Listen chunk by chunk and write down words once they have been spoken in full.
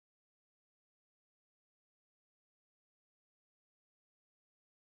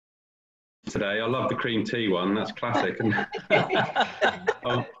today. I love the cream tea one. That's classic.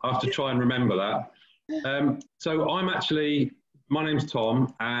 I'll have to try and remember that. So my name's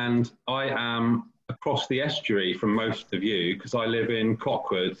Tom, and I am across the estuary from most of you because I live in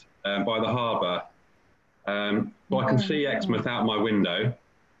Cockwood by the harbour. So I can see Exmouth out my window,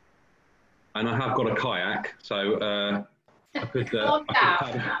 and I have got a kayak, so I could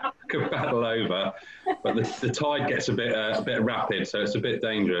paddle over, but the tide gets a bit rapid, so it's a bit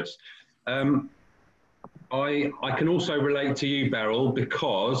dangerous. I can also relate to you, Beryl,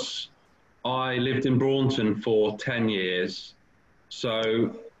 because I lived in Braunton for 10 years.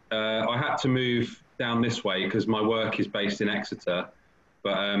 So I had to move down this way because my work is based in Exeter.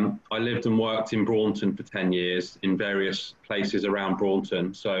 But I lived and worked in Braunton for 10 years in various places around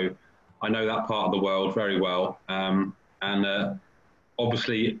Braunton. So I know that part of the world very well. And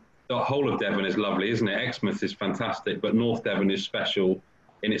obviously, the whole of Devon is lovely, isn't it? Exmouth is fantastic, but North Devon is special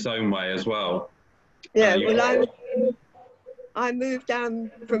in its own way as well. Yeah, well, I moved down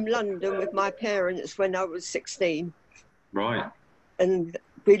from London with my parents when I was 16. Right. And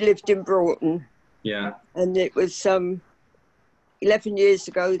we lived in Broughton. Yeah. And it was 11 years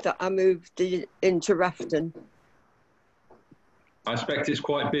ago that I moved into Rafton. I expect it's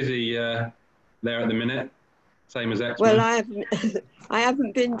quite busy there at the minute, same as Exmouth. Well, I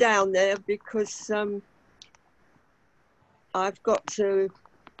haven't been down there because I've got to.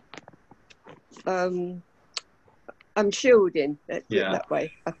 I'm shielding that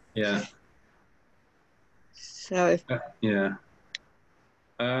way. Yeah. So. Yeah.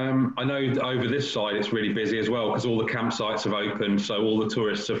 I know over this side it's really busy as well because all the campsites have opened, so all the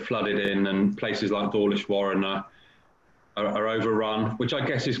tourists have flooded in, and places like Dawlish Warren are overrun, which I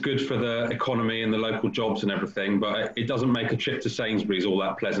guess is good for the economy and the local jobs and everything, but it doesn't make a trip to Sainsbury's all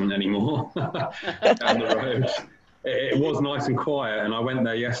that pleasant anymore down the road. It was nice and quiet, and I went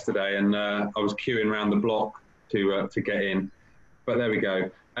there yesterday, and I was queuing around the block to get in. But there we go.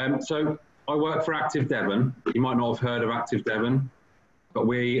 So I work for Active Devon. You might not have heard of Active Devon, but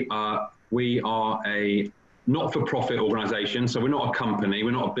we are a not-for-profit organisation. So we're not a company.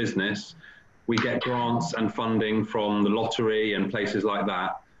 We're not a business. We get grants and funding from the lottery and places like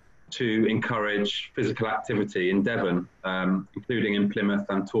that to encourage physical activity in Devon, including in Plymouth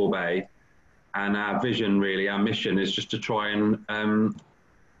and Torbay. And our vision, really, our mission is just to try and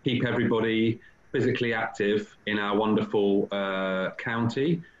keep everybody physically active in our wonderful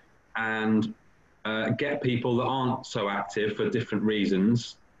county, and get people that aren't so active for different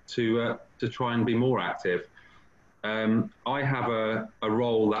reasons to try and be more active. I have a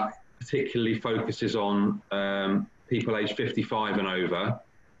role that particularly focuses on people aged 55 and over.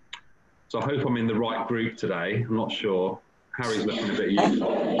 So I hope I'm in the right group today. I'm not sure. Harry's looking a bit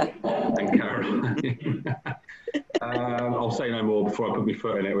youthful, and Karen. I'll say no more before I put my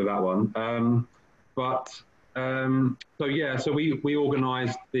foot in it with that one. So we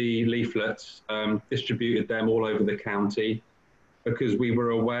organised the leaflets, distributed them all over the county, because we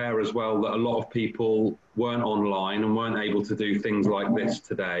were aware as well that a lot of people weren't online and weren't able to do things like this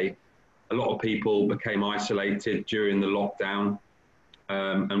today. A lot of people became isolated during the lockdown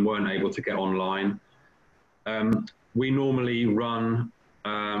and weren't able to get online. We normally run,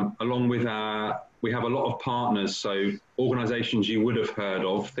 along with we have a lot of partners, so organisations you would have heard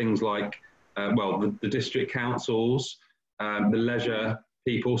of, things like, the district councils, the leisure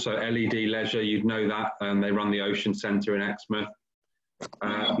people, so LED Leisure, you'd know that, and they run the Ocean Centre in Exmouth.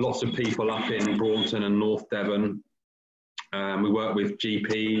 Lots of people up in Braunton and North Devon. We work with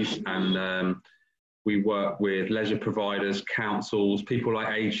GPs, and we work with leisure providers, councils, people like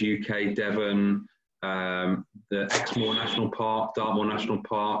Age UK, Devon, the Exmoor National Park, Dartmoor National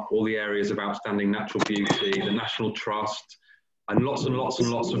Park, all the areas of outstanding natural beauty, the National Trust, and lots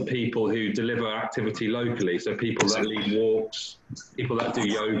of people who deliver activity locally. So people that lead walks, people that do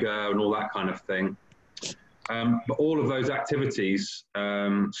yoga and all that kind of thing. But all of those activities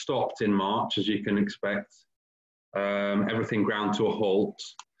stopped in March, as you can expect. Everything ground to a halt.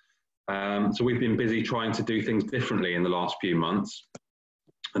 So we've been busy trying to do things differently in the last few months.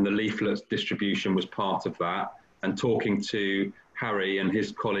 And the leaflet distribution was part of that, and talking to Harry and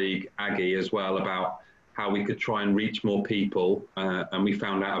his colleague Aggie as well about how we could try and reach more people. And we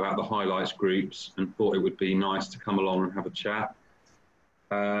found out about the highlights groups and thought it would be nice to come along and have a chat.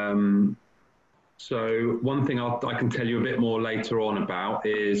 So one thing I can tell you a bit more later on about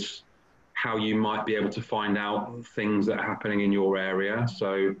is how you might be able to find out things that are happening in your area.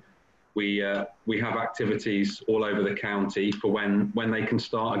 So we have activities all over the county for when they can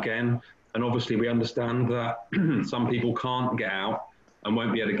start again. And obviously we understand that some people can't get out and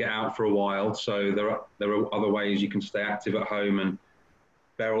won't be able to get out for a while. So there are other ways you can stay active at home and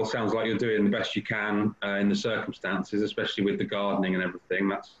Beryl, sounds like you're doing the best you can in the circumstances, especially with the gardening and everything.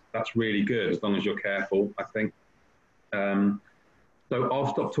 That's really good, as long as you're careful, I think. So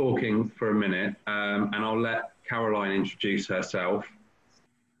I'll stop talking for a minute, and I'll let Caroline introduce herself,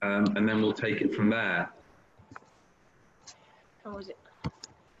 and then we'll take it from there. Or was it?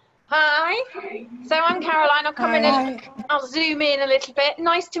 Hi, so I'm Caroline. I'll come in and I'll zoom in a little bit.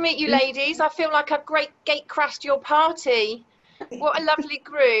 Nice to meet you ladies. I feel like I've gate crashed your party. What a lovely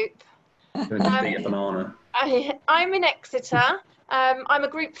group. Eat a banana. I'm in Exeter. I'm a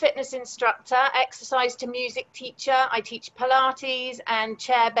group fitness instructor, exercise to music teacher. I teach Pilates and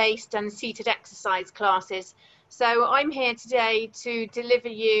chair-based and seated exercise classes. So I'm here today to deliver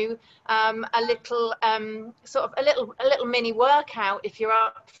you a little mini workout if you're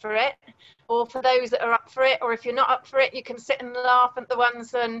up for it, or for those that are up for it, or if you're not up for it, you can sit and laugh at the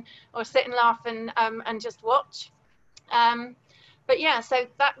ones or sit and laugh and just watch. But yeah, so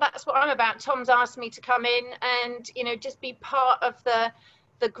that's what I'm about. Tom's asked me to come in and just be part of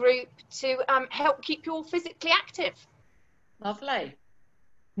the group to help keep you all physically active. Lovely.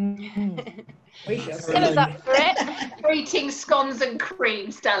 Stella's up for it. Eating scones and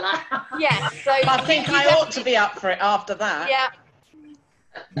cream, Stella. Yes. So I think I ought to be up for it after that. Yeah.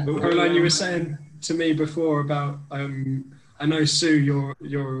 Caroline, you were saying to me before about I know Sue, you're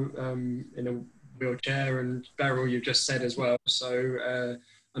in a wheelchair, and Beryl, you just said as well. So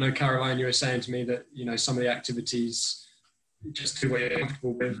I know Caroline, you were saying to me that some of the activities, just do what you're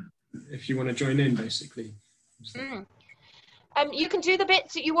comfortable with if you want to join in, basically. You can do the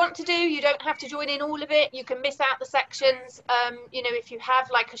bits that you want to do. You don't have to join in all of it. You can miss out the sections. If you have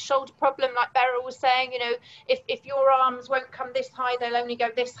like a shoulder problem, like Beryl was saying, if your arms won't come this high, they'll only go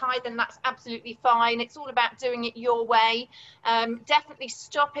this high, then that's absolutely fine. It's all about doing it your way. Definitely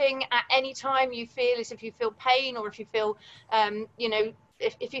stopping at any time you feel as if you feel pain, or if you feel,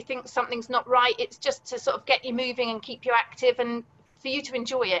 if you think something's not right. It's just to sort of get you moving and keep you active, and for you to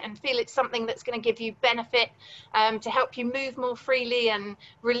enjoy it and feel it's something that's going to give you benefit, to help you move more freely and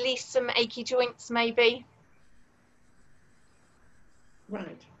release some achy joints maybe.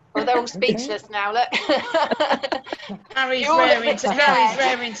 Right. Well, they're all speechless now, look. Harry's raring to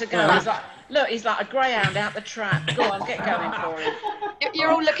go. He's like a greyhound out the trap. Go on, get going for him. You're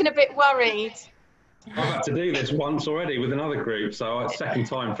all looking a bit worried. I've had to do this once already with another group, so it's second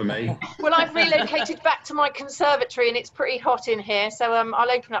time for me. Well, I've relocated back to my conservatory and it's pretty hot in here, so I'll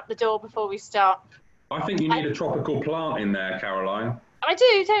open up the door before we start. I think you need a tropical plant in there, Caroline. I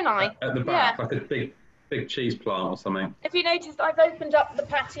do, don't I? At the back, yeah. like a big cheese plant or something. If you noticed, I've opened up the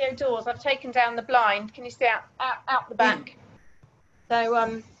patio doors. I've taken down the blind. Can you see out the back?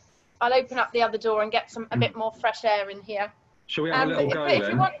 So I'll open up the other door and get a bit more fresh air in here. Shall we have a little go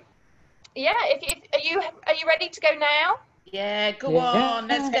then? Yeah, are you ready to go now? Yeah, go on,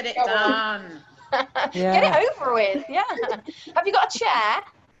 let's get it done. Get it over with, yeah. Have you got a chair?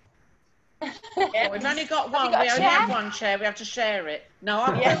 Yeah, we've only got one. We only have one chair. We have to share it. No,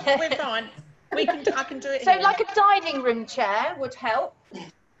 we're fine. I can do it So here. like a dining room chair would help.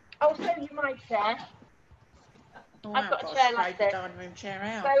 I'll show you my chair. Oh, I've got a chair like this. Dining room chair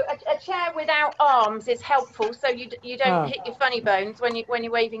out. So a chair without arms is helpful, so you don't hit your funny bones when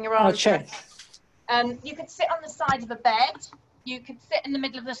you're waving your arms. check. You could sit on the side of a bed. You could sit in the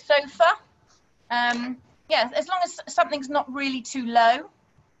middle of the sofa. Yeah, as long as something's not really too low.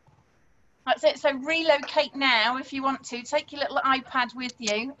 That's it. So relocate now if you want to. Take your little iPad with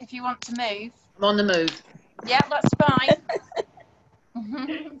you if you want to move. I'm on the move. Yeah, that's fine.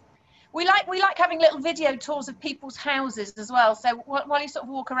 We like having little video tours of people's houses as well. So while you sort of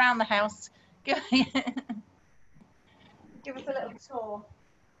walk around the house, give us a little tour.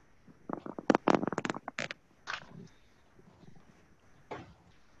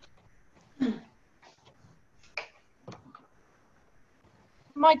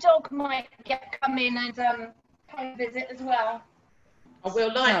 My dog might come in and come visit as well. I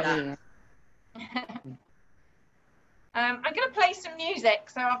will like that. I'm going to play some music,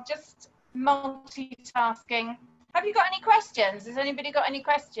 so I'm just multitasking. Have you got any questions? Has anybody got any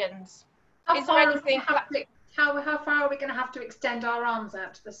questions? How far are we going to have to extend our arms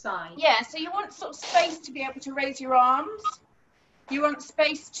out to the side? Yeah, so you want sort of space to be able to raise your arms. You want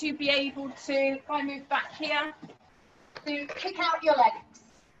space to be able to, if I move back here, to kick out your legs.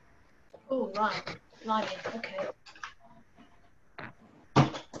 Oh, right. Blimey, okay.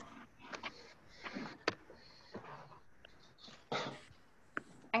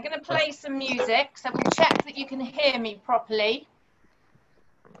 I'm going to play some music, so we'll check that you can hear me properly.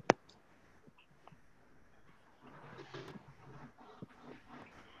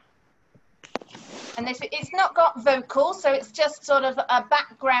 And it's not got vocals, so it's just sort of a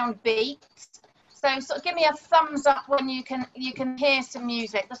background beat. So sort of give me a thumbs up when you can hear some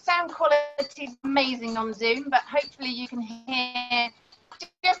music. The sound quality is amazing on Zoom, but hopefully you can hear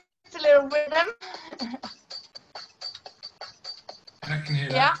just a little rhythm. I can hear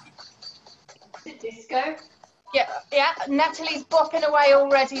Yeah. The disco. Yeah. Natalie's bopping away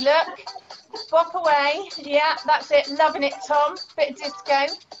already. Look, bop away. Yeah, that's it. Loving it, Tom. Bit of disco.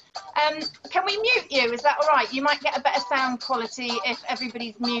 Can we mute you? Is that all right? You might get a better sound quality if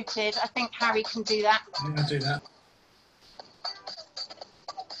everybody's muted. I think Harry can do that. that. I'll do that.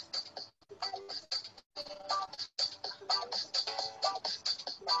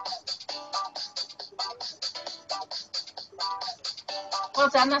 Well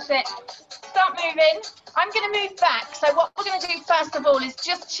done, that's it. Start moving. I'm going to move back. So what we're going to do first of all is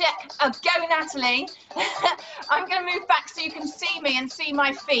just check. Go, Natalie. I'm going to move back so you can see me and see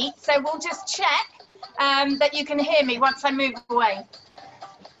my feet. So we'll just check that you can hear me once I move away.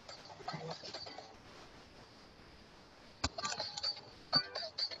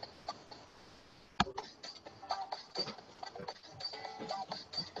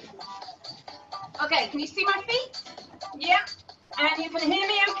 Okay, can you see my feet? Yeah. And you can hear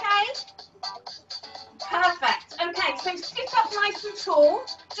me okay? Perfect. Okay, so sit up nice and tall.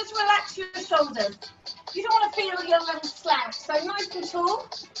 Just relax your shoulders. You don't want to feel your little slouch. So nice and tall.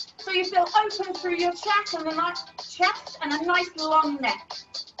 So you feel open through your chest and a nice long neck.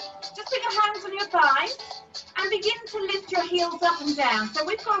 Just put your hands on your thighs and begin to lift your heels up and down. So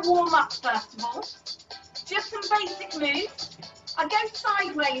we've got to warm up first of all. Just some basic moves. I go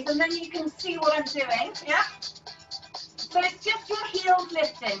sideways and then you can see what I'm doing. Yeah. So it's just your heels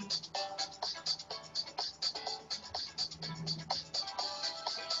lifting.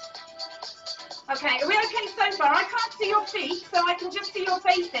 Okay, are we okay so far? I can't see your feet, so I can just see your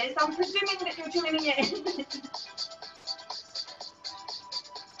faces. I'm presuming that you're joining in.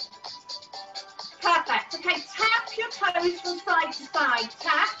 Perfect. Okay, tap your toes from side to side.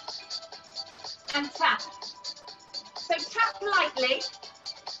 Tap and tap. So tap lightly.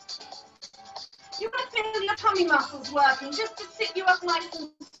 You want to feel your tummy muscles working just to sit you up nice and.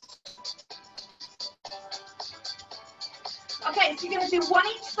 Okay, so you're going to do one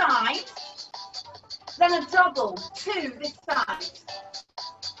each side, then a double, two this side.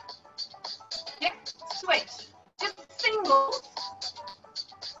 Yep, switch. Just singles,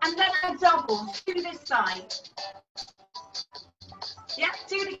 and then a double, two this side. Yep,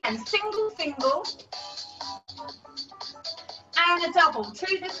 do it again. Single, single, and a double,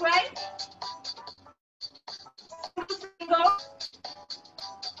 two this way. Single.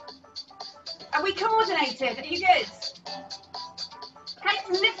 Are we coordinated? Are you good?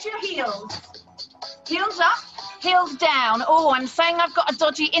 Okay, lift your heels. Heels up, heels down. Oh, I'm saying I've got a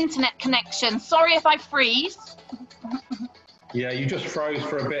dodgy internet connection. Sorry if I freeze. Yeah, you just froze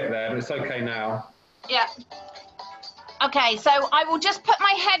for a bit there, but it's okay now. Yeah. Okay, so I will just put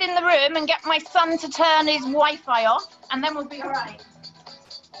my head in the room and get my son to turn his Wi-Fi off, and then we'll be all right.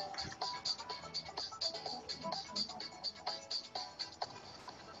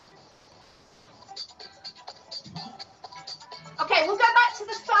 Okay, we'll go back to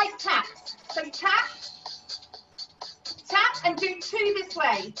the side taps. So tap, tap, and do two this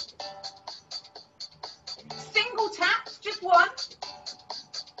way. Single taps, just one,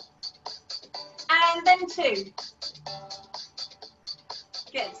 and then two.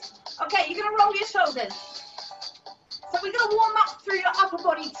 Good. Okay, you're going to roll your shoulders. So we're going to warm up through your upper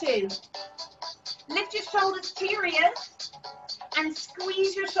body too. Lift your shoulders to your ears and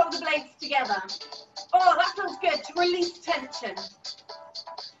squeeze your shoulder blades together. Oh, that feels good to release tension.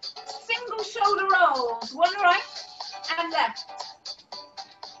 Single shoulder rolls, one right and left.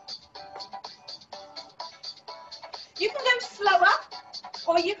 You can go slower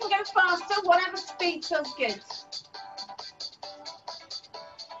or you can go faster, whatever speed feels good.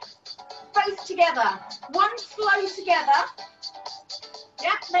 Both together. One slow together.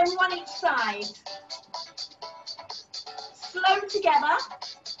 Yeah, then one each side. Slow together.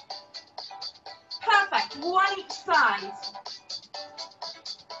 Perfect. One each side.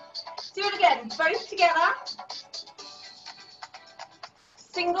 Do it again. Both together.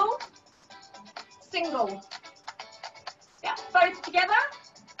 Single. Single. Yeah, both together.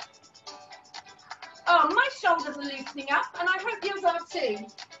 Oh, my shoulders are loosening up, and I hope yours are too.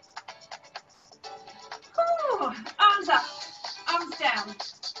 Ooh, arms up, arms down.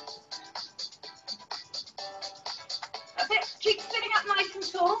 That's it. Keep sitting up nice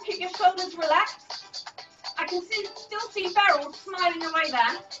and tall. Keep your shoulders relaxed. I can still see Beryl smiling away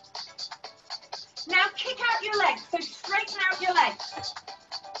there. Now kick out your legs. So straighten out your legs.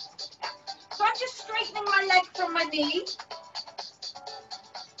 So I'm just straightening my leg from my knee.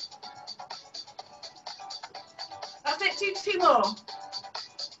 That's it, do 2 more.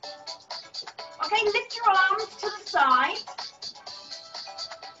 Okay, lift your arms to the side.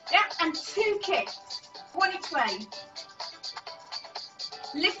 Yeah, and 2 kicks, 1 each way.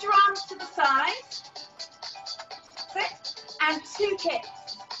 Lift your arms to the side. That's it, and 2 kicks.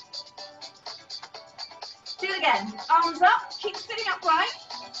 Do it again. Arms up, keep sitting upright.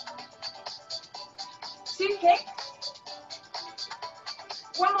 2 kicks.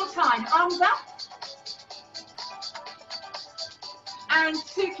 1 more time. Arms up. And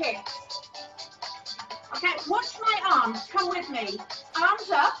 2 kicks. Okay, watch my arms. Come with me.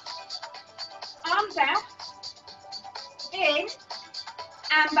 Arms up. Arms out. In.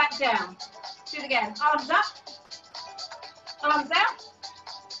 And back down. Do it again. Arms up. Arms out.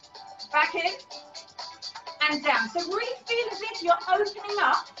 Back in. And down. So really feel as if you're opening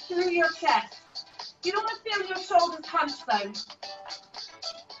up through your chest. You don't want to feel your shoulders hunch though.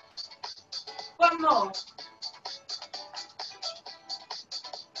 1 more.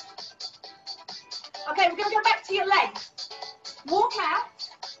 Okay, we're going to go back to your legs. Walk out,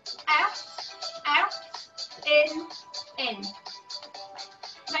 out, out, in, in.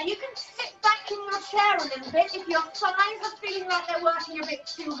 Now you can sit back in your chair a little bit if your thighs are feeling like they're working a bit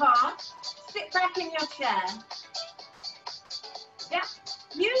too hard. Sit back in your chair. Yeah.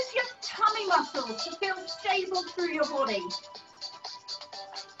 Use your tummy muscles to feel stable through your body.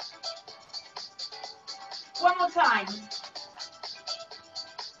 1 more time.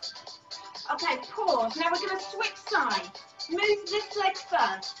 Okay, pause. Now we're going to switch sides. Move this leg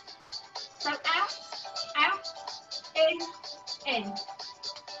first. So out, out, in.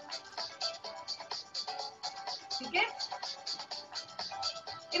 You good?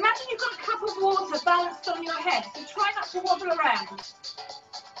 Imagine you've got a cup of water balanced on your head, so try not to wobble around.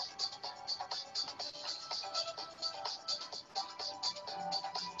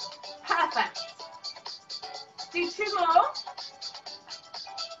 Perfect. Do 2 more.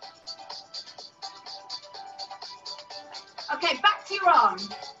 Okay, back to your arms.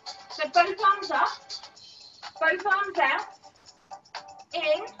 So both arms up, both arms out,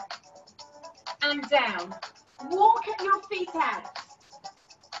 in and down. Walk at your feet out.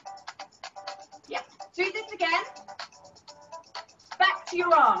 Yep, do this again. Back to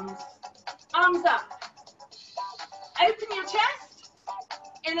your arms. Arms up. Open your chest,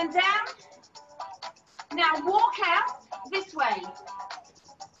 in and down. Now walk out this way.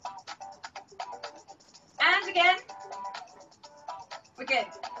 And again. We're good.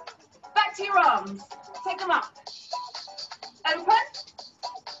 Back to your arms. Take them up. Open.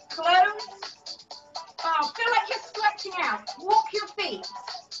 Close. Oh, feel like you're stretching out. Walk your feet.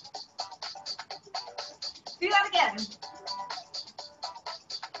 Do that again.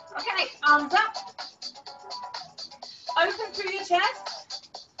 Okay, arms up. Open through your chest.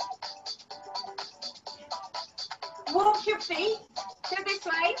 Walk your feet. Go this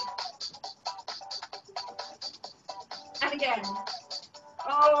way. And again.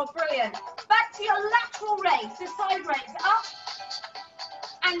 Oh, brilliant. Back to your lateral raise, so side raise, up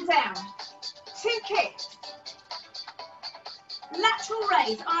and down. 2 kicks. Lateral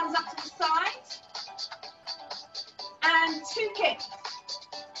raise, arms up to the side. And 2 kicks.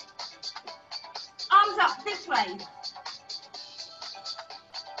 Arms up this way.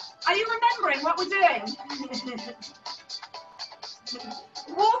 Are you remembering what we're doing?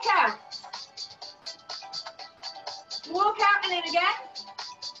 Walk out. Walk out and in again.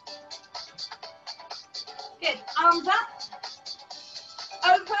 Good. Arms up.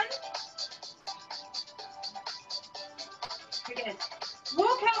 Open. Good.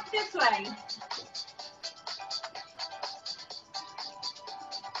 Walk out this way.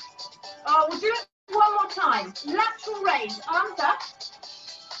 Oh, we'll do it 1 more time. Lateral raise. Arms up.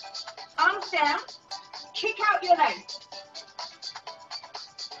 Arms down. Kick out your legs.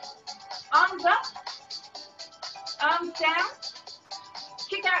 Arms up. Arms down.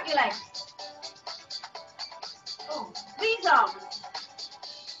 Kick out your legs. Oh, these arms.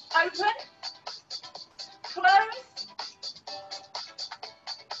 Open. Close.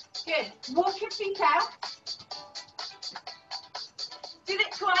 Good. Walk your feet out. Do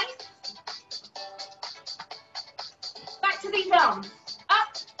it twice. Back to these arms.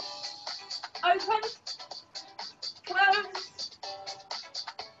 Up. Open. Close.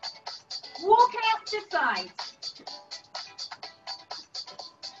 Walk out this side.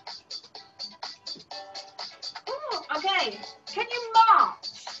 Okay, can you march?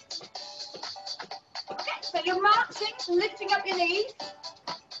 Okay, so you're marching, lifting up your knees,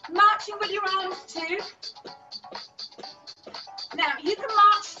 marching with your arms too. Now, you can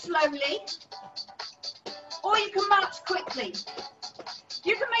march slowly, you can march quickly.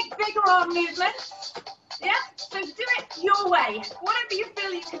 You can make bigger arm movements, yeah? So do it your way, whatever you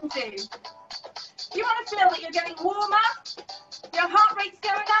feel you can do. You want to feel that you're getting warmer, your heart rate's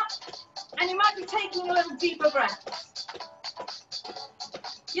going up, and you might be taking a little deeper breath.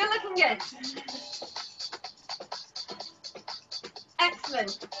 You're looking good.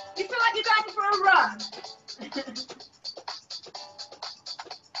 Excellent. You feel like you're going for a run.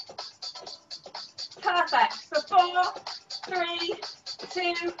 Perfect. So 4, 3,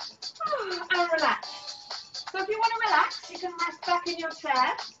 2, and relax. So if you want to relax, you can rest back in your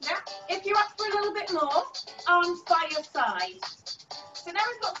chair. Yeah. If you're up for a little bit more, arms by your side. So now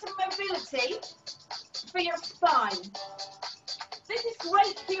we've got some mobility for your spine. This is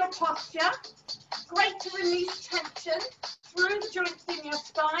great for your posture, great to release tension through the joints in your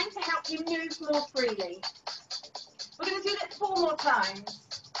spine to help you move more freely. We're going to do that 4 more times.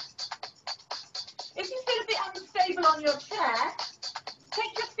 If you feel a bit unstable on your chair,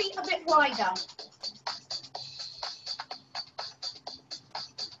 take your feet a bit wider.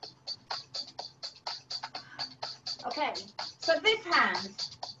 Okay, so this hand,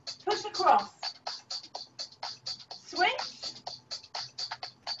 push across, switch.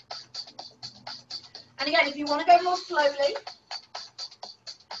 And again, if you want to go more slowly,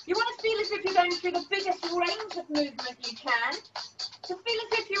 you want to feel as if you're going through the biggest range of movement you can, to feel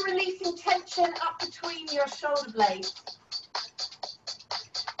as if you're releasing tension up between your shoulder blades.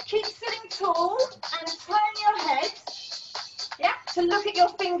 Keep sitting tall and turn your head, yeah, to look at your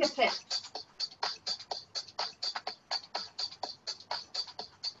fingertips.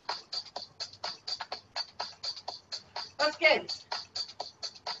 That's good.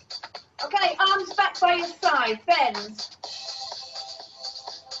 Okay, arms back by your side, bend.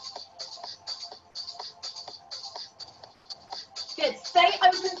 Good, stay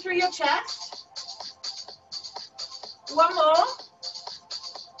open through your chest. 1 more.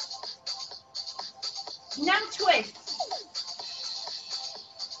 Now twist.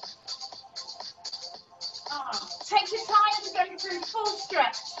 Take your time to go through full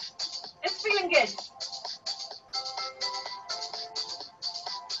stretch. It's feeling good.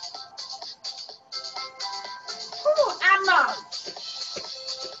 And march.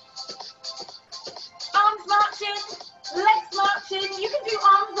 Arms marching, legs marching. You can do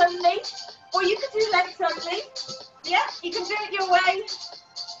arms only, or you can do legs only. Yeah, you can do it your way.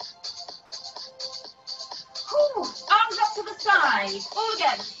 Arms up to the side. All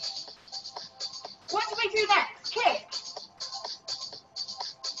again. What do we do next? Kick.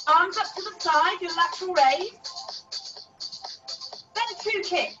 Arms up to the side, your lateral raise. Then 2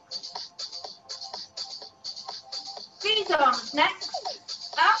 kicks. These arms next,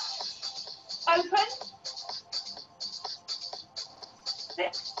 up, open,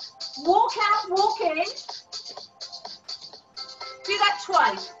 walk out, walk in, do that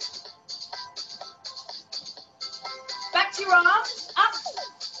twice. Back to your arms, up,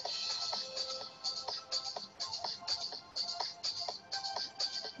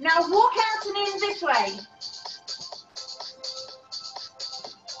 now walk out and in this way.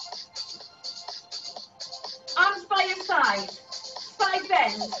 Arms by your side, side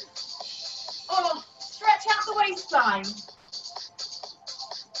bend. Oh, stretch out the waistline.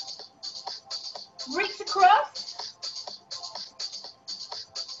 Reach across.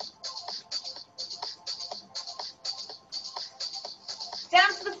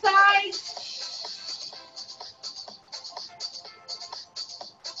 Down to the side.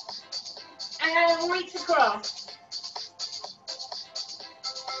 And reach across.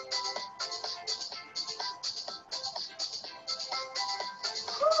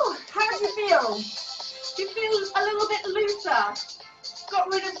 How do you feel? Do you feel a little bit looser? Got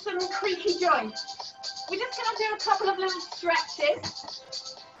rid of some creaky joints? We're just going to do a couple of little stretches.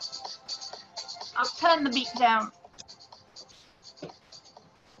 I'll turn the beat down. So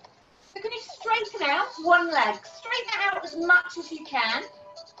can you straighten out one leg? Straighten it out as much as you can.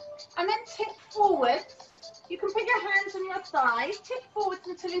 And then tip forwards. You can put your hands on your thighs. Tip forwards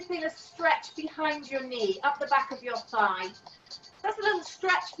until you feel a stretch behind your knee, up the back of your thigh. That's a little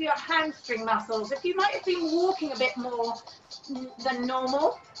stretch for your hamstring muscles. If you might have been walking a bit more than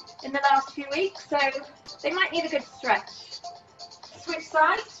normal in the last few weeks, so they might need a good stretch. Switch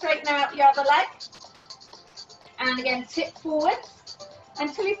sides, straighten out your other leg. And again, tip forwards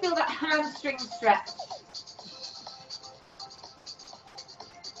until you feel that hamstring stretch.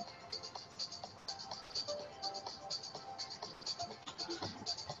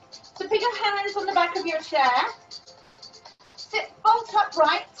 So put your hands on the back of your chair. Sit bolt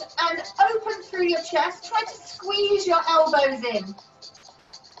upright and open through your chest. Try to squeeze your elbows in.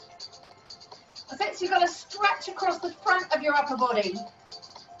 That's it. you've got to stretch across the front of your upper body.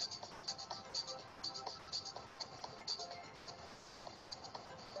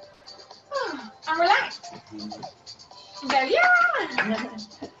 And relax. And go, yeah!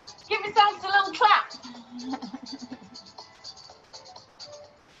 Give yourselves a little clap.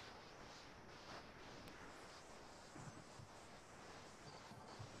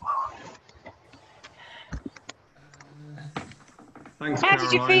 Thanks, How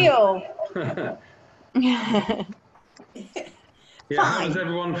did you Caroline. feel? Yeah, how does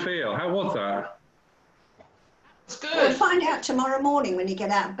everyone feel? How was that? It's We'll good. find out tomorrow morning when you get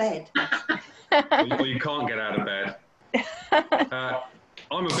out of bed. Or you can't get out of bed.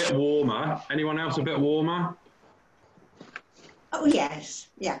 I'm a bit warmer. Anyone else a bit warmer? Oh, yes.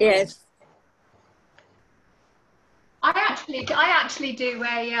 Yeah. Yes. I actually do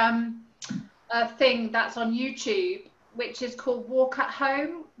a thing that's on YouTube, which is called Walk at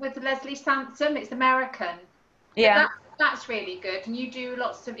Home with Leslie Sampson. It's American. Yeah. That's really good. And you do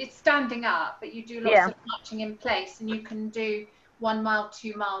lots of, it's standing up, but you do lots of marching in place, and you can do 1 mile,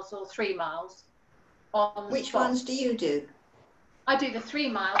 2 miles, or 3 miles on the Which spot. ones do you do? I do the 3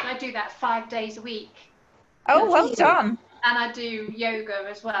 miles. I do that 5 days a week. Oh, well done. And I do yoga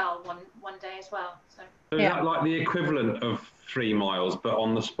as well, one day as well. So Is that like the equivalent of 3 miles, but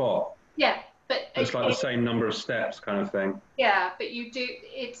on the spot? yeah, but It's like the same number of steps kind of thing. yeah, but you do,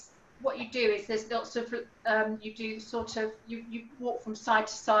 it's what you do is there's lots of you do sort of you walk from side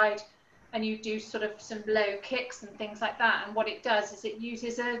to side, and you do sort of some low kicks and things like that. And what it does is it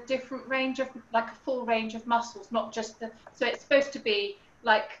uses a different range of, like a full range of muscles, not just the, so it's supposed to be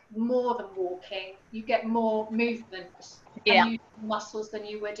like more than walking. You get more movement and use muscles than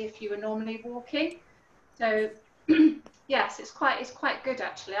you would if you were normally walking. So yes, it's quite good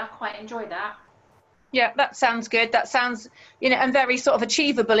actually. I quite enjoy that. Yeah, that sounds good. That sounds, and very sort of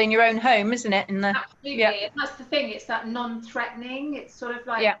achievable in your own home, isn't it? Absolutely. And that's the thing. It's that non-threatening. It's sort of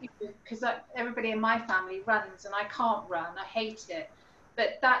like, because everybody in my family runs and I can't run. I hate it.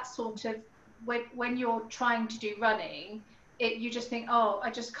 But that sort of, when you're trying to do running, you just think, oh,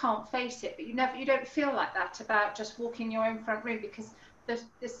 I just can't face it. But you don't feel like that about just walking your own front room, because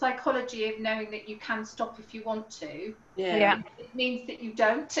the psychology of knowing that you can stop if you want to. Yeah. It means that you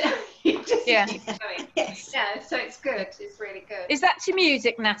don't. You just keep going. Yes. Yeah, so it's good. It's really good. Is that to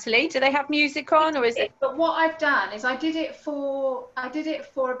music, Natalie? Do they have music on, or is it? But what I've done is I did it for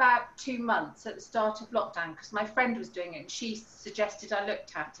about 2 months at the start of lockdown, because my friend was doing it and she suggested I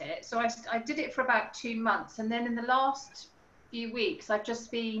looked at it. So I did it for about 2 months, and then in the last few weeks I've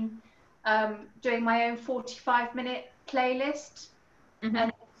just been doing my own 45-minute playlist. Mm-hmm.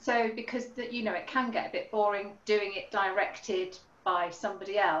 And so because it can get a bit boring doing it directed by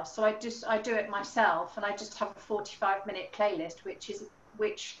somebody else, so I do it myself, and I just have a 45-minute playlist,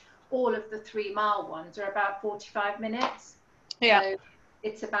 which all of the 3 mile ones are about 45 minutes. Yeah. So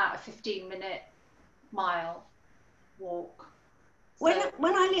it's about a 15-minute mile walk. When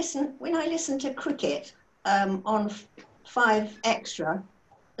I listen to cricket on 5 Extra,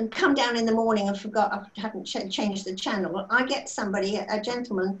 and come down in the morning and forgot I hadn't changed the channel, I get a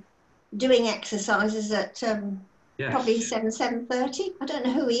gentleman, doing exercises at probably 7:30. I don't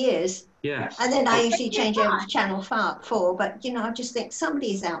know who he is. Yes. And then I usually change over to channel 4. But I just think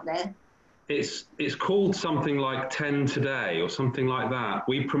somebody's out there. It's called something like 10 Today or something like that.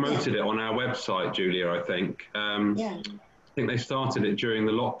 We promoted it on our website, Julia, I think. I think they started it during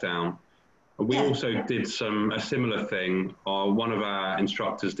the lockdown. We also did a similar thing. One of our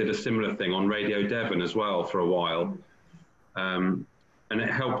instructors did a similar thing on Radio Devon as well for a while. And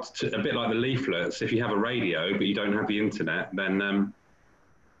it helped a bit like the leaflets. If you have a radio but you don't have the internet, then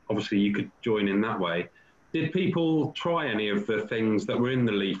obviously you could join in that way. Did people try any of the things that were in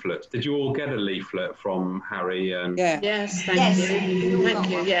the leaflets? Did you all get a leaflet from Harry? And Yes, thank you. Thank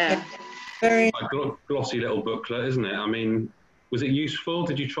you, yeah. Very. a glossy little booklet, isn't it? I mean, was it useful?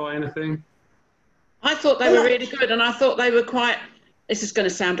 Did you try anything? I thought they were really good, and I thought they were quite, this is going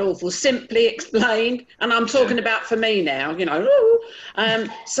to sound awful, simply explained, and I'm talking about for me now,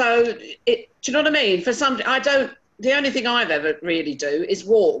 so do you know what I mean? For some, the only thing I've ever really do is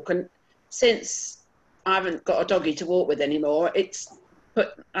walk, and since I haven't got a doggy to walk with anymore, it's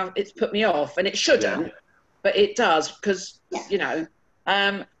put me off, and it shouldn't, but it does, because,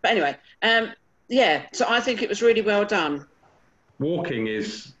 but anyway, so I think it was really well done. Walking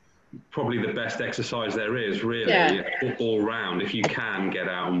is probably the best exercise there is, really, all round, if you can get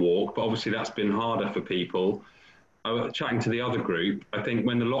out and walk. But obviously that's been harder for people. I was chatting to the other group. I think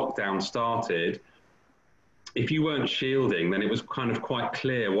when the lockdown started, if you weren't shielding, then it was kind of quite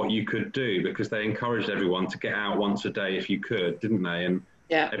clear what you could do, because they encouraged everyone to get out once a day if you could, didn't they? And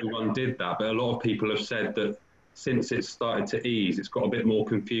everyone did that. But a lot of people have said that since it's started to ease, it's got a bit more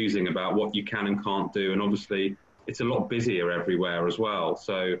confusing about what you can and can't do. And obviously, it's a lot busier everywhere as well.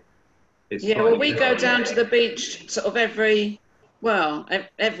 So it's well, we go down to the beach sort of every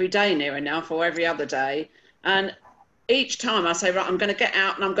day near enough, or every other day. And each time I say, right, I'm going to get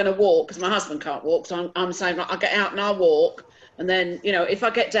out and I'm going to walk, because my husband can't walk. So I'm saying, right, I'll get out and I'll walk. And then, you know, if I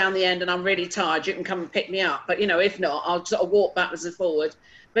get down the end and I'm really tired, you can come and pick me up. But, you know, if not, I'll sort of walk backwards and forward.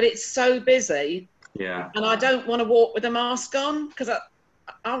 But it's so busy. Yeah. And I don't want to walk with a mask on, because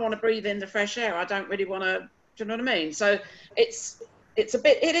I want to breathe in the fresh air. I don't really want to, do you know what I mean? So it is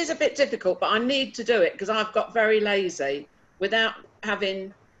a bit difficult, but I need to do it because I've got very lazy without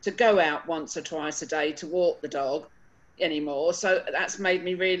having to go out once or twice a day to walk the dog anymore. So that's made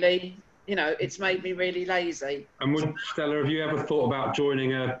me really, you know, it's made me really lazy. And Stella, have you ever thought about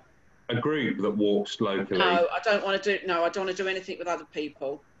joining a group that walks locally? No, I don't want to do anything with other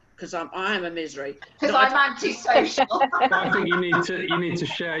people, because I am a misery. Because I'm antisocial. I think you need to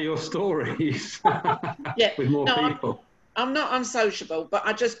share your stories with more people. I'm not unsociable, but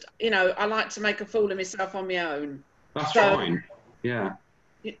I just, you know, I like to make a fool of myself on my own. That's fine. Yeah.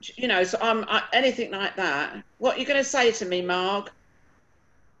 You know, so anything like that. What are you going to say to me, Marg?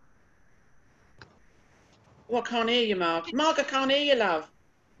 Well, I can't hear you, Marg. Marg, I can't hear you, love.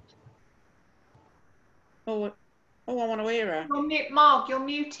 Oh, I want to hear her. Marg, you're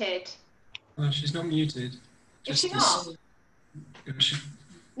muted. Oh, she's not muted. Is she not?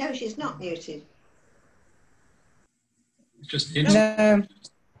 No, she's not muted. Just no.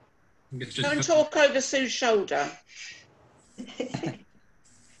 Don't talk over Sue's shoulder.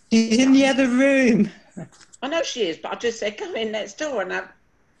 She's in the other room. I know she is, but I just said come in next door and have.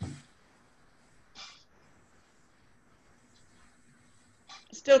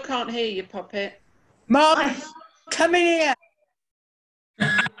 Still can't hear you, Poppet. Mark, come in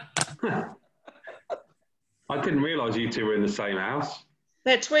here. I didn't realise you two were in the same house.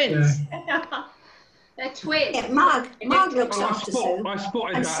 They're twins. Yeah. They're twins. Yeah, Marg looks after Sue. I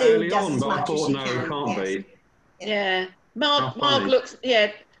spotted and that Sue early does on, as but I much thought, as no, she it can't can, be. Yeah. Marg looks,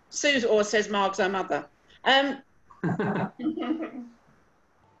 yeah. Sue always says Marg's her mother. I got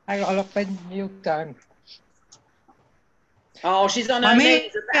a lot of milk down. Oh, she's on her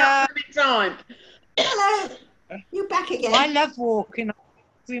knees about time. Hello, you back again? I love walking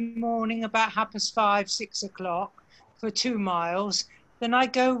every morning about 5:30, 6 o'clock for 2 miles. Then I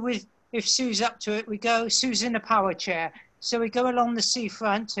go with, if Sue's up to it, Sue's in a power chair. So we go along the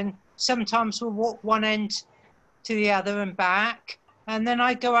seafront, and sometimes we'll walk one end to the other and back. And then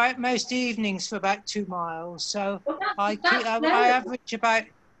I go out most evenings for about 2 miles. So I average about,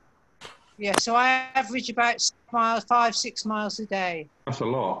 so I average about 5, 6 miles a day. That's a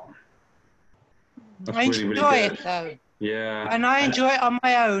lot. That's I really, enjoy really it though. Yeah. And I enjoy it on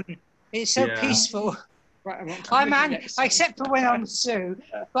my own. It's so peaceful. Right, except for when I'm Sue,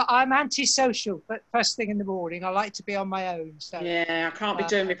 but I'm antisocial. But first thing in the morning, I like to be on my own. So yeah, I can't be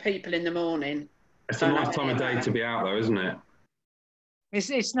doing with people in the morning. It's a nice time of day to be out, though, isn't it?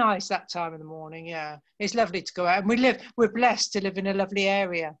 It's nice that time of the morning. Yeah, it's lovely to go out, and we're blessed to live in a lovely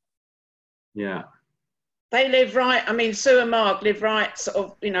area. Yeah. They live right. I mean, Sue and Marg live right, sort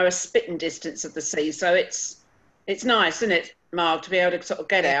of, you know, a spitting distance of the sea. So it's nice, isn't it, Marg, to be able to sort of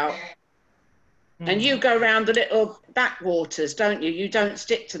get out. And you go around the little backwaters, don't you? You don't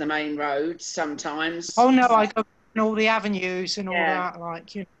stick to the main roads sometimes. Oh no, I go on all the avenues and all that,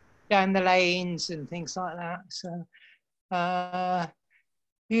 like, you know, down the lanes and things like that. So,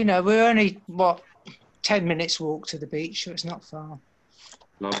 you know, we're only 10 minutes walk to the beach, so it's not far.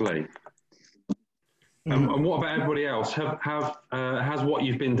 Lovely. And what about everybody else? Has what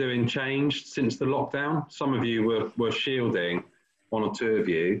you've been doing changed since the lockdown? Some of you were shielding, 1 or 2 of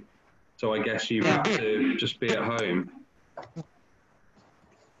you. So I guess you've had to just be at home.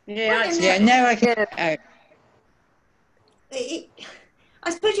 Yeah, no, I get it. I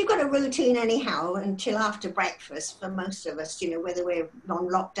suppose you've got a routine anyhow until after breakfast for most of us, you know, whether we're on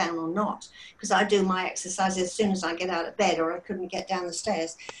lockdown or not, because I do my exercise as soon as I get out of bed, or I couldn't get down the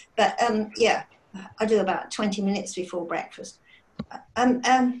stairs. But yeah, I do about 20 minutes before breakfast. But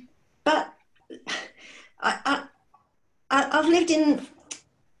I've lived in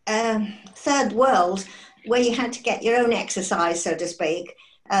third world where you had to get your own exercise, so to speak.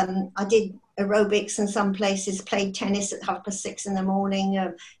 I did aerobics in some places, played tennis at 6:30 in the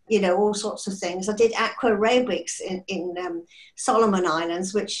morning, you know, all sorts of things. I did aqua aerobics in Solomon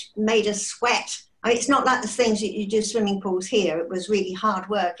Islands, which made us sweat. I mean, it's not like the things that you do swimming pools here. It was really hard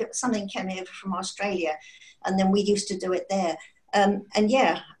work. It was something came over from Australia, and then we used to do it there. And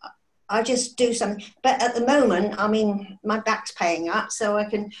yeah, I just do something. But at the moment, I mean, my back's paying up, so I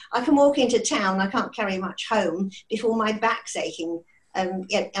can walk into town. I can't carry much home before my back's aching. I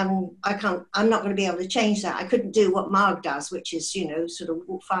can't. I'm not going to be able to change that. I couldn't do what Marg does, which is, you know, sort of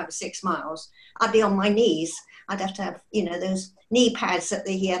walk 5 or 6 miles. I'd be on my knees. I'd have to have, you know, those knee pads that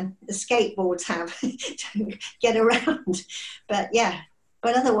the skateboards have to get around. But yeah,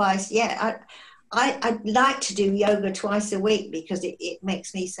 but otherwise, yeah, I'd like to do yoga twice a week because it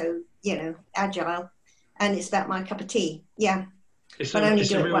makes me so, you know, agile, and it's about my cup of tea. Yeah, but only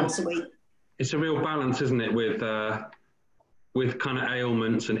do it once a week. It's a real balance, isn't it, with kind of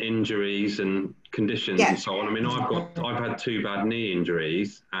ailments and injuries and conditions and so on. I mean, I've had 2 bad knee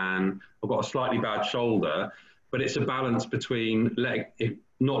injuries and I've got a slightly bad shoulder, but it's a balance between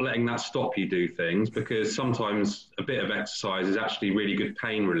not letting that stop you do things, because sometimes a bit of exercise is actually really good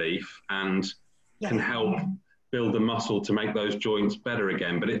pain relief and can help build the muscle to make those joints better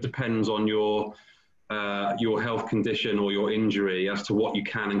again. But it depends on your health condition or your injury as to what you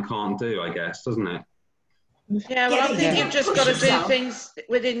can and can't do, I guess, doesn't it? Yeah, well, I think you've just got to do things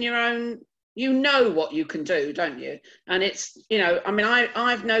within your own, you know what you can do, don't you? And it's, you know, I mean,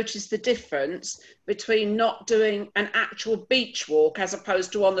 I've noticed the difference between not doing an actual beach walk as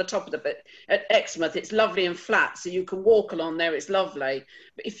opposed to on the top of the bit. At Exmouth, it's lovely and flat, so you can walk along there, it's lovely.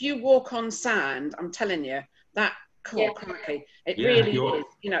 But if you walk on sand, I'm telling you, that, crikey, it really is.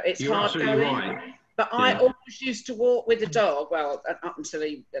 You know, it's hard going. Right. But I always used to walk with the dog, well, up until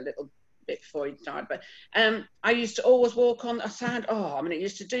a little bit before he died, but I used to always walk on a sand. Oh, I mean, it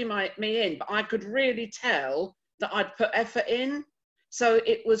used to do me in, but I could really tell that I'd put effort in. So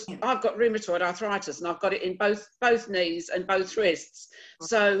it was, I've got rheumatoid arthritis and I've got it in both knees and both wrists.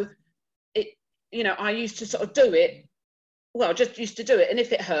 So it, you know, I used to sort of do it, well, just used to do it, and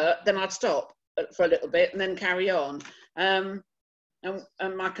if it hurt, then I'd stop for a little bit and then carry on. And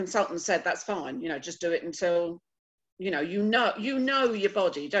my consultant said, that's fine, you know, just do it until you know your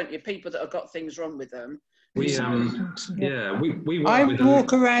body, don't you? People that have got things wrong with them. We I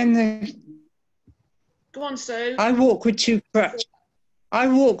walk around the. Go on, Sue. I walk with 2 crutches. I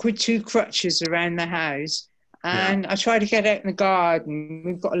walk with 2 crutches around the house, and I try to get out in the garden.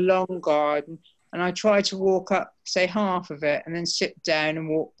 We've got a long garden, and I try to walk up, say, half of it, and then sit down and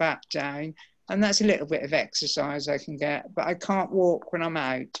walk back down. And that's a little bit of exercise I can get, but I can't walk when I'm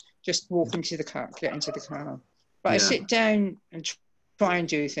out. Just walk into the car, get into the car. But I sit down and try and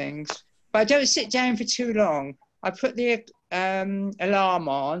do things. But I don't sit down for too long. I put the alarm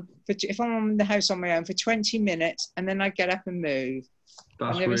on, if I'm on the house on my own, for 20 minutes, and then I get up and move.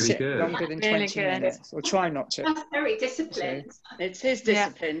 That's I never really sit good. longer than 20 minutes, or try not to. That's very disciplined. It's his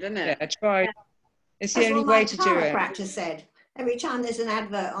discipline, isn't it? Yeah, I try. It's the That's only what way to do it. my chiropractor said. Every time there's an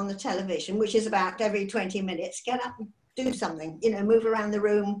advert on the television, which is about every 20 minutes, get up and do something, you know, move around the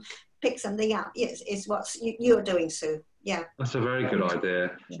room, pick something up. Yes, it's what you're doing, Sue. Yeah. That's a very good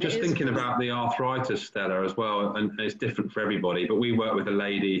idea. Just thinking about the arthritis, Stella, as well, and it's different for everybody, but we work with a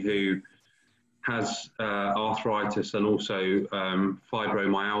lady who has arthritis and also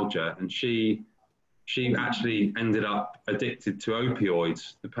fibromyalgia, and she actually ended up addicted to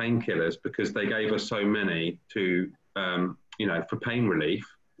opioids, the painkillers, because they gave her so many to, you know, for pain relief.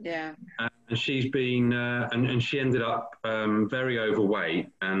 Yeah. And she's been, and she ended up very overweight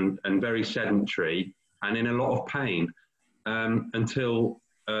and very sedentary and in a lot of pain until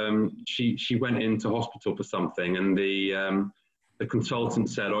she went into hospital for something, and the consultant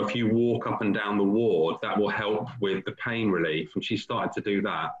said, oh, if you walk up and down the ward, that will help with the pain relief. And she started to do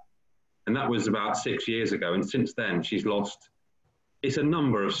that. And that was about 6 years ago. And since then, she's lost, it's a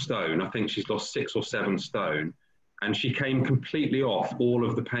number of stone. I think she's lost 6 or 7 stone. And she came completely off all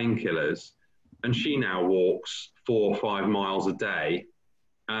of the painkillers. And she now walks 4 or 5 miles a day.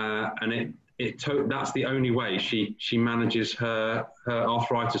 And that's the only way she manages her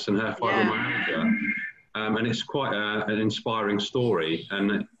arthritis and her fibromyalgia. And it's quite an inspiring story.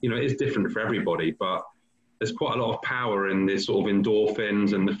 And, you know, it is different for everybody, but there's quite a lot of power in this sort of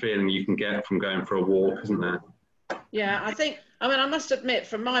endorphins and the feeling you can get from going for a walk, isn't there? Yeah, I must admit,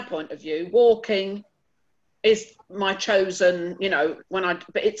 from my point of view, walking is my chosen, you know,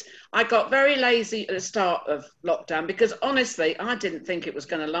 I got very lazy at the start of lockdown because honestly, I didn't think it was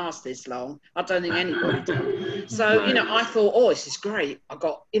going to last this long. I don't think anybody did. So, you know, I thought, oh, this is great. I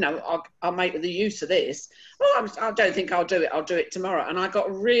got, you know, I'll make the use of this. Oh, I don't think I'll do it. I'll do it tomorrow. And I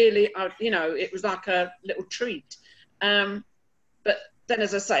got really, you know, it was like a little treat. But then,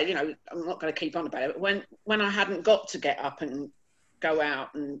 as I say, you know, I'm not going to keep on about it. But when I hadn't got to get up and go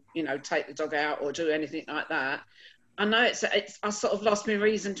out and, you know, take the dog out or do anything like that, I know I sort of lost my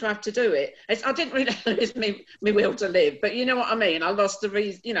reason to have to do it. I didn't really lose me will to live, but you know what I mean? I lost the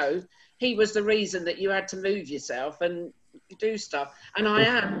reason, you know, he was the reason that you had to move yourself and do stuff. And I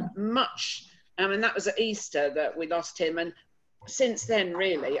am much, I mean, that was at Easter that we lost him. And since then,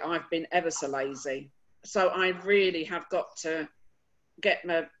 really, I've been ever so lazy. So I really have got to get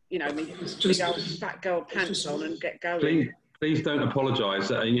my, you know, my big old fat girl pants on and get going. Please don't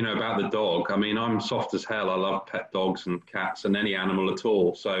apologise, you know, about the dog. I mean, I'm soft as hell. I love pet dogs and cats and any animal at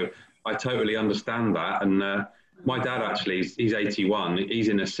all. So I totally understand that. And my dad actually, he's 81. He's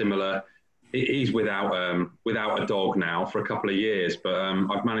in a similar. He's without a dog now for a couple of years, but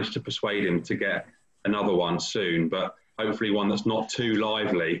I've managed to persuade him to get another one soon. But hopefully one that's not too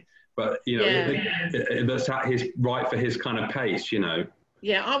lively. But you know, that's at right for his kind of pace. You know.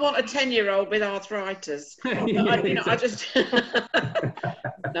 Yeah, I want a 10-year-old with arthritis. You know, I just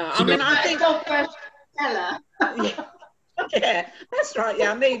no. I mean, I think. Yeah, that's right.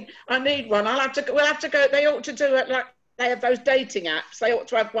 Yeah, I need one. We'll have to go. They ought to do it like they have those dating apps. They ought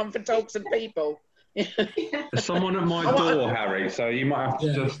to have one for dogs and people. There's someone at my door, Harry. So you might have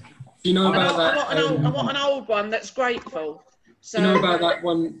to just. You know about that? I want an old one that's grateful. So, do you know about that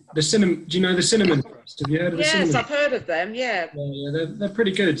one? The cinnamon. Do you know the cinnamon trust? Have you heard of the cinnamon? Yes, I've heard of them. Yeah. Yeah, they're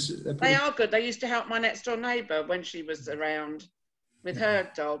pretty good. They are good. They used to help my next door neighbour when she was around with her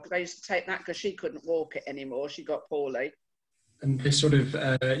dog. They used to take that because she couldn't walk it anymore. She got poorly. And this sort of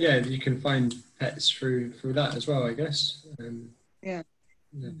you can find pets through that as well, I guess. Yeah.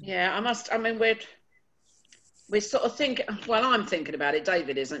 I mean, we're sort of thinking. Well, I'm thinking about it.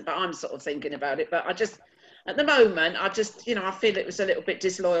 David isn't, but I'm sort of thinking about it. But at the moment, you know, I feel it was a little bit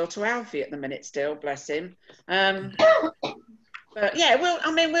disloyal to Alfie at the minute still, bless him. But yeah,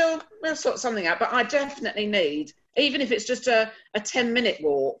 we'll sort something out. But I definitely need, even if it's just a 10-minute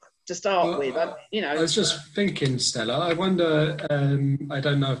walk to start with, you know. I was just thinking, Stella, I wonder, I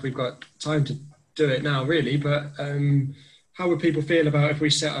don't know if we've got time to do it now really, but how would people feel about if we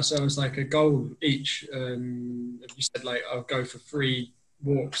set ourselves like a goal each? If you said like, I'll go for 3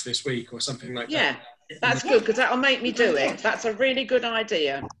 walks this week or something like that. Yeah. That's good because that'll make me do it. That's a really good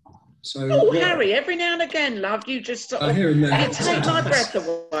idea. So, Harry, every now and again, love, you just sort of you take my breath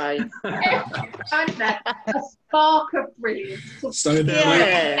away. A spark of brilliance. So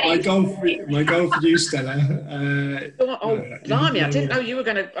my goal for you, Stella. Blimey, I didn't know you were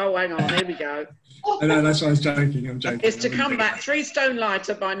going to. Oh, hang on, here we go. No, that's why I was joking. I'm joking. It's to come back 3 stone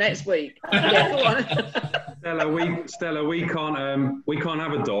lighter by next week. Yeah, go on. Stella, we can't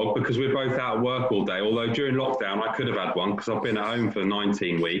have a dog because we're both out of work all day. Although during lockdown, I could have had one because I've been at home for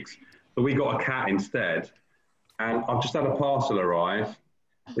 19 weeks. But we got a cat instead, and I've just had a parcel arrive.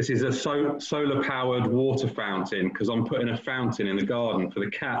 This is a solar-powered water fountain because I'm putting a fountain in the garden for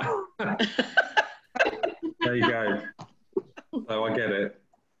the cat. There you go. So I get it.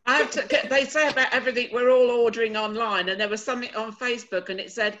 They say about everything we're all ordering online, and there was something on Facebook, and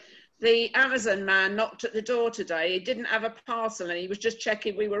it said the Amazon man knocked at the door today. He didn't have a parcel, and he was just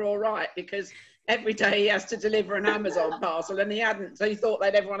checking we were all right because every day he has to deliver an Amazon parcel, and he hadn't, so he thought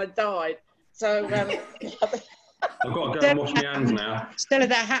everyone had died. So I've got to go and wash my hands now. Stella,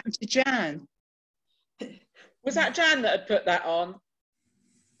 that happened to Jan. Was that Jan that had put that on?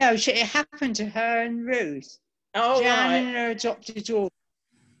 No, it happened to her and Ruth. Oh, Jan right. and her adopted daughter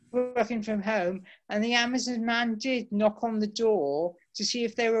were working from home, and the Amazon man did knock on the door to see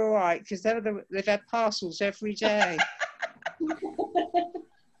if they were all right because they've had parcels every day.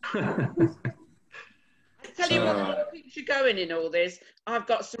 I tell you what keeps you going in all this. I've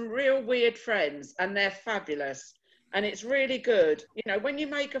got some real weird friends, and they're fabulous. And it's really good. You know, when you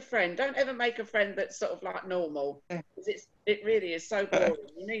make a friend, don't ever make a friend that's sort of like normal. It really is so boring.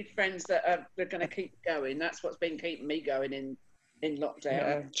 You need friends that are going to keep going. That's what's been keeping me going in lockdown.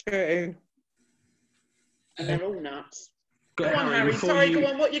 Yeah, true. And they're all nuts. Go on, Harry. Sorry, go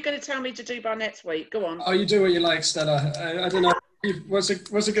on. What are you going to tell me to do by next week? Go on. Oh, you do what you like, Stella. I don't know. What's a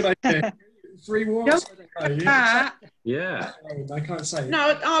good idea? 3 walks? I don't know. Yeah. I can't say.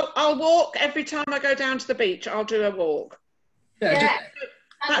 No, I'll walk every time I go down to the beach. I'll do a walk. Yeah.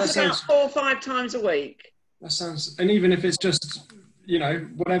 That's about 4 or 5 times a week. That sounds, and even if it's just, you know,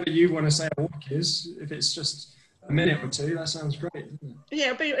 whatever you want to say a walk is, if it's just a minute or 2, that sounds great, isn't it?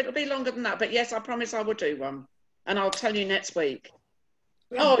 Yeah, it'll be longer than that. But yes, I promise I will do one. And I'll tell you next week.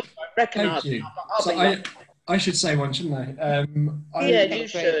 Oh, you won't recognise me. So I should say one, shouldn't I? Yeah, you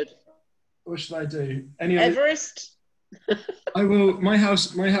should. What should I do? Everest? I will. My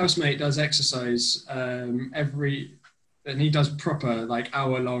housemate does exercise and he does proper like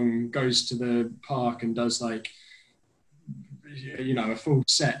hour-long, goes to the park and does like, you know, a full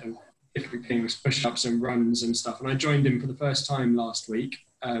set of different things, push-ups and runs and stuff. And I joined him for the first time last week,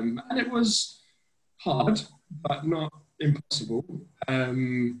 and it was hard, but not impossible.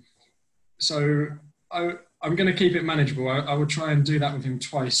 So I'm going to keep it manageable. I will try and do that with him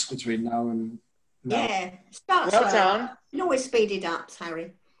twice between now and now. Yeah, start Well slow. done. You can always speed it up,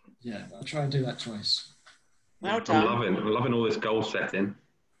 Harry. Yeah, I'll try and do that twice. Well I'm done. loving all this goal setting.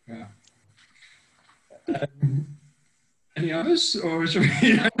 Yeah. Any others? Or should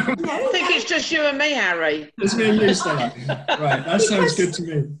we... No, I think it's just you and me, Harry. It's me and you, Stella. Right, that sounds good to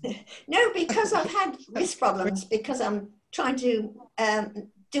me. no, because I've had wrist problems, because I'm trying to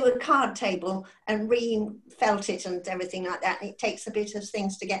do a card table and re-felt it and everything like that. And it takes a bit of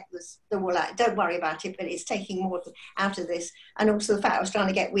things to get the wool out. Don't worry about it, but it's taking more out of this. And also the fact I was trying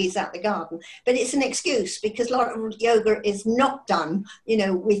to get weeds out the garden. But it's an excuse, because a lot of yoga is not done, you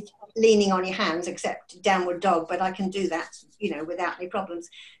know, with leaning on your hands, except downward dog, but I can do that, you know, without any problems.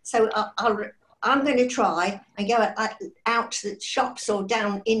 So I'm going to try and go out to the shops or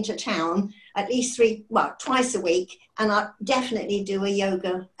down into town at least twice a week, and I'll definitely do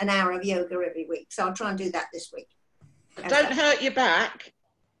an hour of yoga every week. So I'll try and do that this week. Don't hurt your back.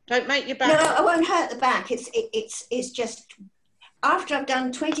 Don't make your back. No, I won't hurt the back. It's just after I've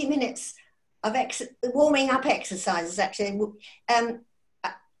done 20 minutes of warming up exercises, actually.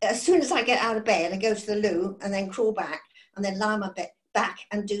 As soon as I get out of bed, I go to the loo and then crawl back and then lie on my back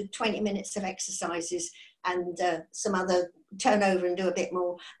and do 20 minutes of exercises and some other turn over and do a bit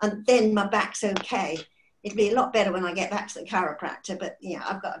more. And then my back's okay. It'll be a lot better when I get back to the chiropractor. But yeah,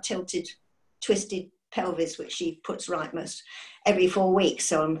 I've got a twisted pelvis, which she puts right most every 4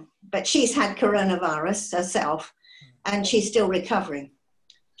 weeks. But she's had coronavirus herself and she's still recovering.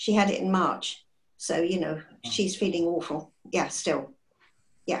 She had it in March. So, you know, she's feeling awful. Yeah, still.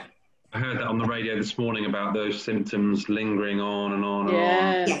 Yeah. I heard that on the radio this morning about those symptoms lingering on and on and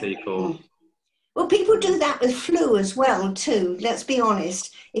on with people. Well, people do that with flu as well, too. Let's be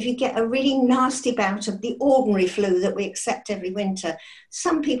honest. If you get a really nasty bout of the ordinary flu that we accept every winter,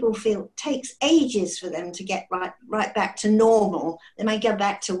 some people feel it takes ages for them to get right back to normal. They may go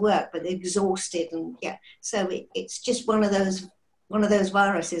back to work, but they're exhausted. And so it's just one of those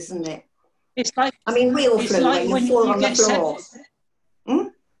viruses, isn't it? It's like, I mean, real flu, like when you fall on the floor.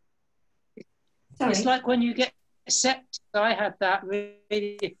 Sorry. It's like when you get septic. I had that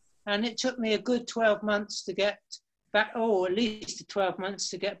really, and it took me a good 12 months to get back, or at least 12 months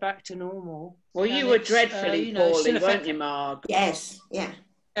to get back to normal. Well, you were dreadfully poorly, weren't you, Marg? Yes, yeah.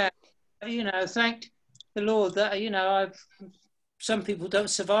 You know, thank the Lord that, you know, some people don't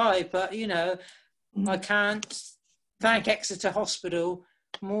survive, but, you know, I can't thank Exeter Hospital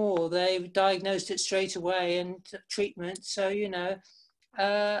more. They diagnosed it straight away and treatment. So, you know,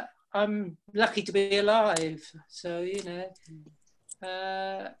 I'm lucky to be alive. So, you know,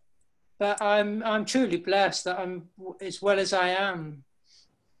 but I'm truly blessed that I'm as well as I am.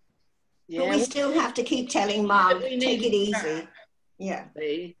 But we still have to keep telling Marg, take it easy. Yeah.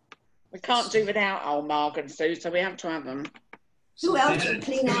 We can't do without old Marg and Sue, so we have to have them. Who else would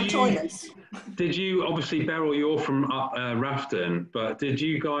clean our toilets? Did you, obviously, Beryl, you're from Rafton, but did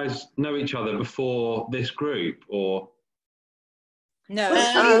you guys know each other before this group, or? No.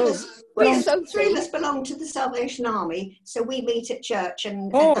 Three of us belong to the Salvation Army, so we meet at church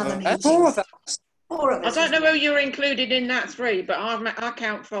and other meetings. Four of us. Four of us. I don't know who you're included in that three, but I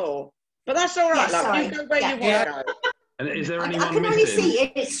count four. But that's all right, love. Sorry. You go where you want to go. And is there I anyone can only missing?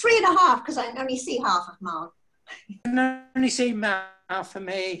 see it's 3.5 because I can only see half of Marg. I can only see Mal for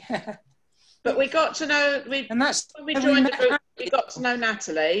me. But we got to know, and that's when we joined the group, we got to know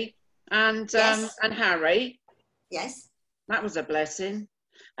Natalie and Harry. Yes. That was a blessing.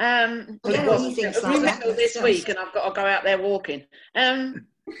 I don't know what he thinks like that. This week, and I've got to go out there walking.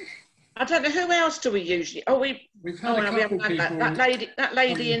 I don't know, who else do we usually? We've had a couple people. That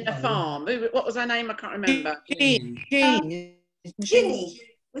lady in the farm. What was her name? I can't remember. Jean.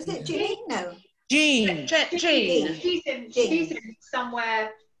 Was it Ginny? No. Jean. Jean. She's in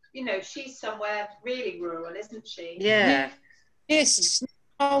somewhere, you know, she's somewhere really rural, isn't she? Yeah. Yes,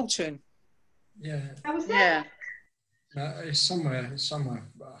 Moulton. Yeah. How was that? Yeah. It's somewhere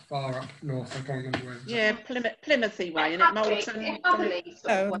far up north. I can't remember where. Yeah, Plymouthy way, isn't it?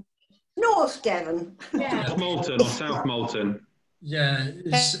 Moulton. North Devon. Yeah. North Moulton or South Moulton? Yeah,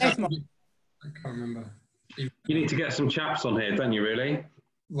 I can't remember. You need to get some chaps on here, don't you, really?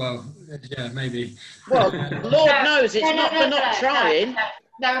 Well, yeah, maybe. Well, Lord knows it's not for not trying.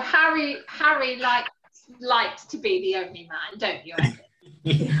 No, Harry likes to be the only man, don't you?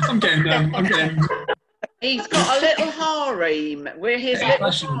 I'm getting. He's got a little harem. We're his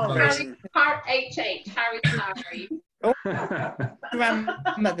little harem. Harry.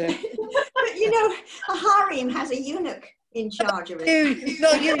 Grandmother. You know, a harem has a eunuch in charge of it.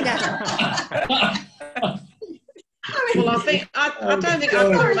 Not you now. Well, I think I don't think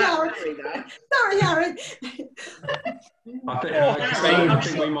I'd call that Harry, though. Sorry, Harry. I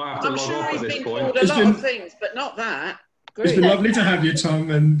think we might have to I'm log sure off he's at this been point. called a lot of things, but not that. It's been lovely to have you,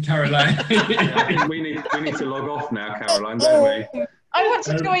 Tom and Caroline. Yeah, I think we need to log off now, Caroline, don't we? I want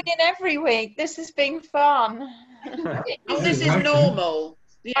to join in every week. This has been fun. Oh, this is normal.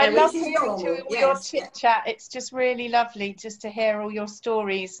 Yeah, I love this is hearing normal, all your yes. chit chat. It's just really lovely just to hear all your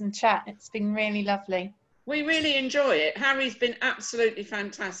stories and chat. It's been really lovely. we really enjoy it. Harry's been absolutely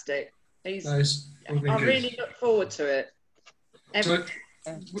fantastic. He's. Nice. I really look forward to it.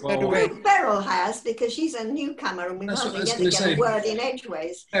 Beryl has, because she's a newcomer and we hardly ever get a word in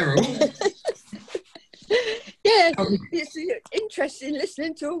edgeways. Beryl. Yeah, it's interesting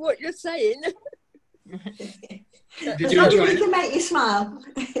listening to what you're saying. Did you enjoy We it? can make you smile.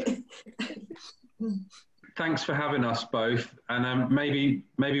 Thanks for having us both, and maybe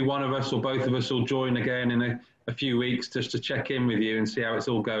one of us or both of us will join again in a few weeks just to check in with you and see how it's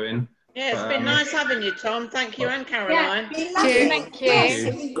all going. Yeah, it's been nice having you, Tom. Thank you, and Caroline. Yeah, Thank you. Yes,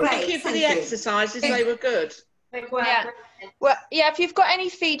 it'd be great. Thank you for the exercises. They were good. Yeah. Well, yeah, if you've got any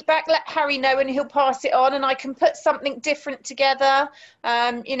feedback, let Harry know and he'll pass it on, and I can put something different together.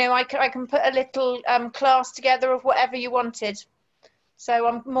 You know, I can put a little class together of whatever you wanted. So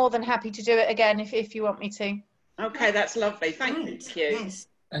I'm more than happy to do it again if you want me to. Okay, that's lovely. Thank you. Yes.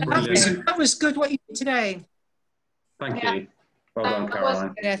 That was good what you did today. Thank you. Well done,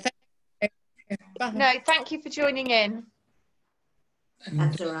 Caroline. Yeah, No, thank you for joining in.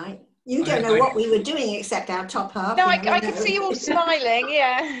 That's all right. You don't know what we were doing except our top half. No, I could see you all smiling,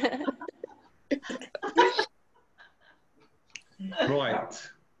 yeah. Right.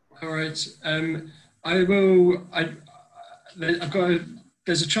 All right.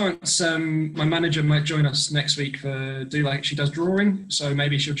 There's a chance my manager might join us next week she does drawing, so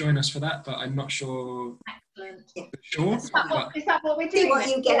maybe she'll join us for that, but I'm not sure. Sure. Is that what we're See doing? what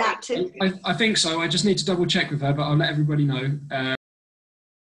you get up to. I think so. I just need to double check with her, but I'll let everybody know.